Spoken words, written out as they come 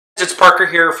It's Parker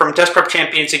here from Test Prep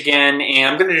Champions again, and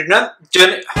I'm going to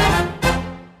do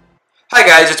Hi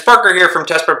guys, it's Parker here from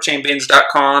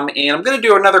testprepchampions.com, and I'm going to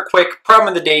do another quick problem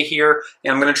of the day here,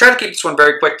 and I'm going to try to keep this one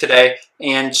very quick today.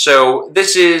 And so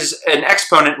this is an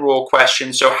exponent rule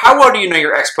question. So how well do you know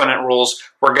your exponent rules?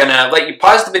 We're going to let you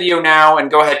pause the video now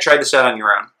and go ahead and try this out on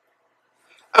your own.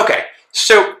 Okay,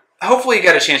 so hopefully you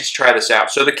got a chance to try this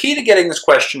out. So the key to getting this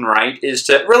question right is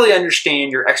to really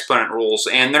understand your exponent rules,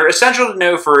 and they're essential to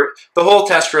know for the whole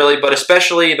test really, but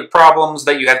especially the problems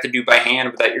that you have to do by hand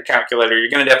without your calculator.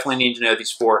 You're going to definitely need to know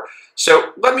these four.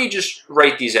 So let me just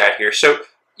write these out here. So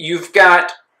you've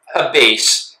got a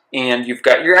base and you've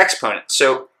got your exponent.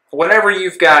 So whenever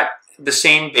you've got the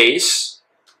same base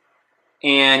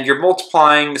and you're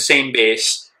multiplying the same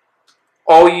base,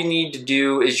 all you need to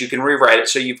do is you can rewrite it.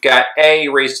 So you've got a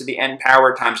raised to the n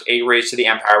power times a raised to the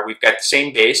n power. We've got the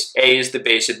same base. A is the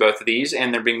base of both of these,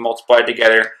 and they're being multiplied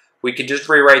together. We could just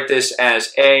rewrite this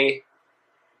as a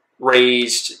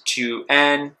raised to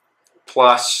n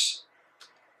plus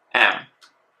m.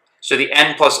 So the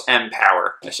n plus m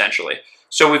power, essentially.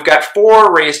 So we've got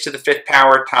 4 raised to the 5th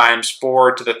power times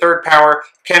 4 to the 3rd power.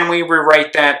 Can we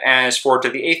rewrite that as 4 to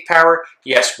the 8th power?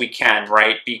 Yes, we can,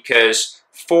 right? Because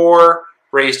 4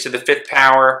 raised to the 5th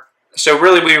power. So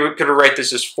really we could write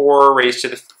this as 4 raised to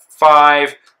the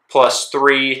 5 plus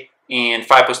 3, and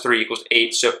 5 plus 3 equals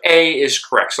 8. So A is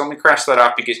correct. So let me cross that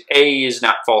off because A is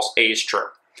not false, A is true.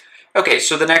 Okay,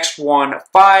 so the next one,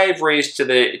 5 raised to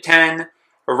the 10,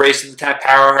 or raised to the 10th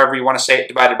power, however you want to say it,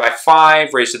 divided by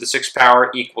 5 raised to the 6th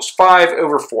power equals 5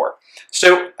 over 4.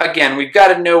 So again, we've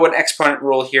got to know an exponent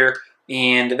rule here.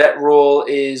 And that rule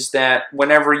is that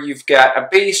whenever you've got a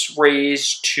base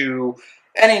raised to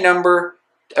any number,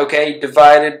 okay,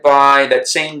 divided by that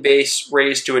same base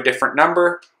raised to a different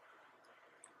number,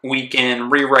 we can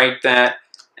rewrite that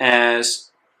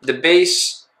as the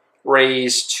base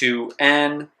raised to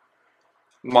n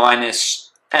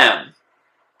minus m.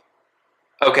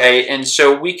 Okay, and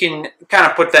so we can kind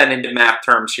of put that into math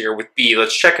terms here with b.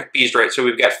 Let's check if b is right. So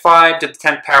we've got 5 to the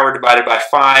 10th power divided by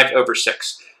 5 over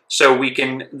 6. So we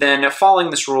can then, following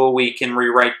this rule, we can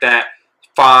rewrite that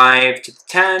 5 to the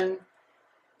 10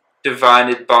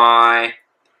 divided by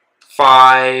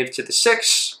 5 to the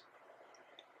 6.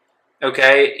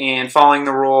 Okay, and following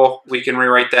the rule, we can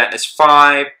rewrite that as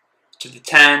 5 to the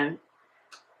 10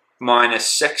 minus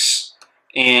 6.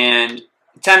 And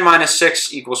 10 minus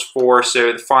 6 equals 4,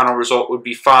 so the final result would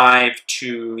be 5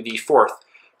 to the 4th.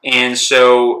 And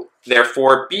so,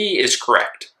 therefore, B is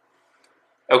correct.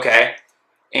 Okay.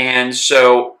 And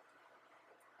so,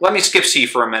 let me skip C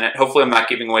for a minute. Hopefully I'm not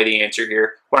giving away the answer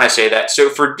here when I say that. So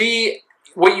for D,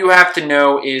 what you have to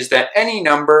know is that any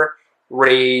number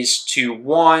raised to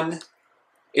 1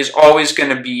 is always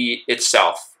going to be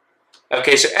itself.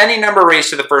 Okay, so any number raised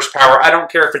to the first power, I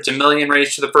don't care if it's a million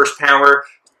raised to the first power,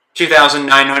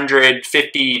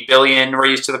 2,950 billion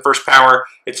raised to the first power,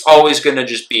 it's always going to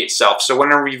just be itself. So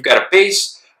whenever you've got a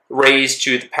base raised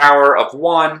to the power of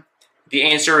 1, the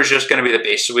answer is just going to be the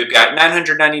base. So we've got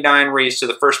 999 raised to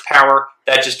the first power.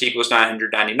 That just equals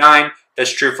 999.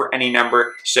 That's true for any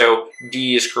number. So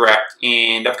D is correct.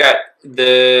 And I've got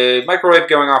the microwave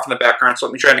going off in the background, so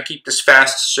let me try to keep this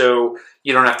fast so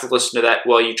you don't have to listen to that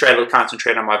while you try to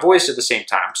concentrate on my voice at the same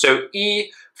time. So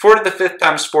E, 4 to the 5th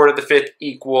times 4 to the 5th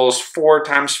equals 4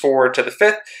 times 4 to the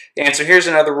 5th. And so here's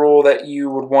another rule that you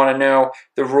would want to know.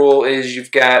 The rule is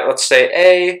you've got, let's say,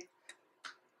 A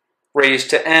raised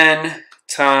to n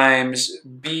times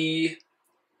b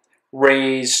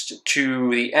raised to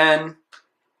the n,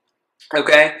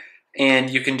 okay? And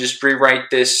you can just rewrite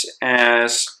this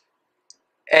as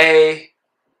a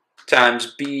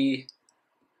times b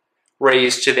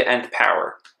raised to the nth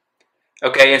power.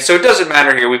 Okay, and so it doesn't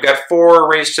matter here. We've got 4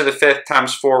 raised to the 5th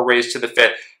times 4 raised to the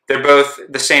 5th. They're both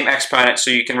the same exponent, so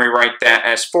you can rewrite that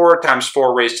as 4 times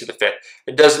 4 raised to the 5th.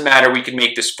 It doesn't matter, we could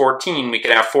make this 14. We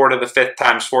could have 4 to the 5th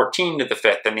times 14 to the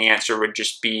 5th, and the answer would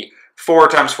just be 4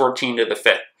 times 14 to the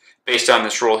 5th, based on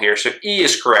this rule here. So E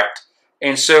is correct.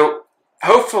 And so,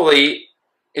 hopefully,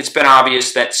 it's been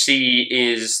obvious that C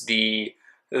is the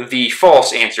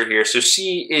false answer here. So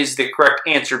C is the correct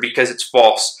answer because it's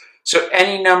false. So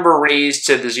any number raised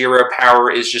to the 0 power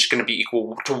is just going to be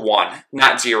equal to 1,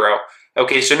 not 0.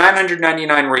 Okay, so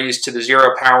 999 raised to the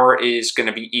 0 power is going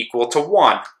to be equal to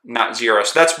 1, not 0.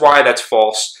 So that's why that's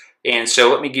false. And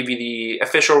so let me give you the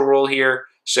official rule here.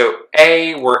 So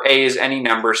A, where A is any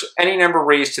number, so any number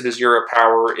raised to the 0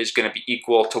 power is going to be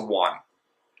equal to 1.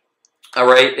 All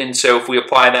right, and so if we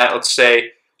apply that, let's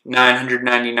say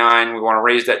 999, we want to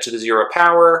raise that to the 0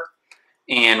 power.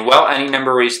 And, well, any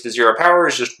number raised to the 0 power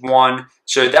is just 1.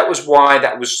 So that was why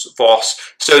that was false.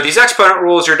 So these exponent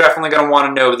rules, you're definitely going to want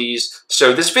to know these.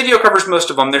 So this video covers most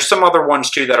of them. There's some other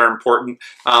ones, too, that are important.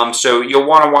 So you'll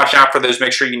want to watch out for those.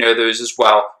 Make sure you know those as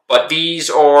well. But these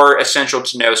are essential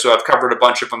to know. So I've covered a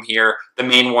bunch of them here, the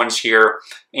main ones here.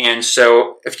 And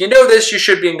so if you know this, you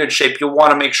should be in good shape. You'll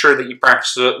want to make sure that you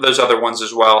practice those other ones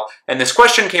as well. And this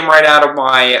question came right out of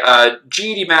my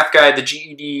GED math guide, the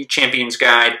GED Champions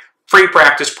Guide. Free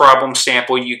practice problem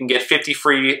sample. You can get 50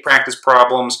 free practice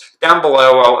problems. Down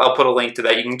below, I'll put a link to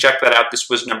that. You can check that out. This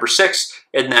was number 6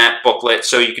 in that booklet.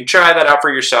 So you can try that out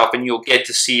for yourself, and you'll get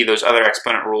to see those other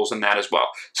exponent rules in that as well.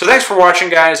 So thanks for watching,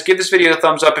 guys. Give this video a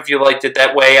thumbs up if you liked it.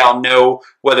 That way I'll know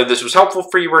whether this was helpful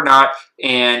for you or not.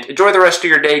 And enjoy the rest of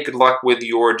your day. Good luck with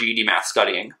your GED math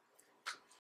studying.